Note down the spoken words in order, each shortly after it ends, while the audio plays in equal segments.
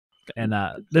And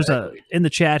there's in the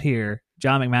chat here,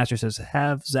 John McMaster says,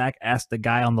 have Zach ask the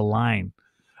guy on the line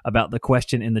about the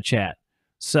question in the chat.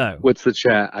 So what's the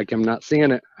chat? I'm not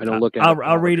seeing it. I don't look at it.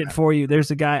 I'll read it for you.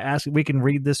 There's a guy asking. We can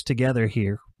read this together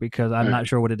here because I'm not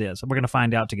sure what it is. We're going to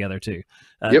find out together too.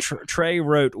 Trey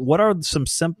wrote, what are some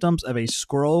symptoms of a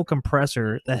scroll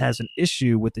compressor that has an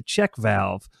issue with the check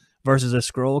valve versus a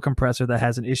scroll compressor that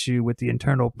has an issue with the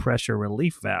internal pressure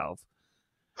relief valve?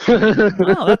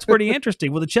 Wow, that's pretty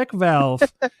interesting. Well, the check valve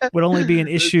would only be an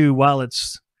issue while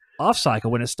it's off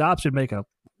cycle. When it stops, it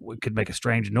could make a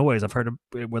strange noise. I've heard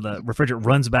where the refrigerant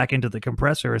runs back into the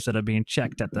compressor instead of being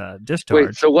checked at the discharge.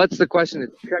 Wait, so what's the question?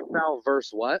 It's check valve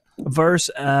versus what? Versus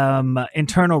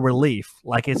internal relief,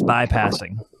 like it's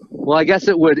bypassing. Well, I guess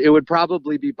it would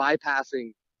probably be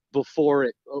bypassing before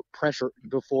it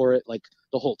like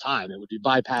the whole time. It would be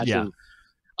bypassing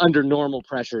under normal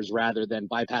pressures rather than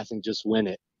bypassing just when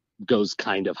it goes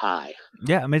kind of high.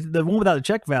 Yeah, I mean the one without the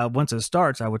check valve, once it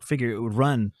starts, I would figure it would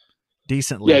run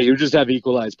decently. Yeah, you just have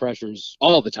equalized pressures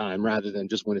all the time rather than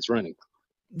just when it's running.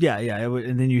 Yeah, it would,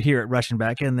 and then you hear it rushing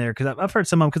back in there because I've heard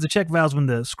some of them because the check valves when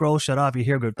the scroll shut off, you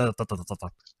hear it go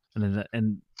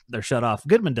and they're shut off.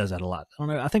 Goodman does that a lot. I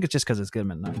don't know. I think it's just because it's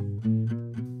Goodman.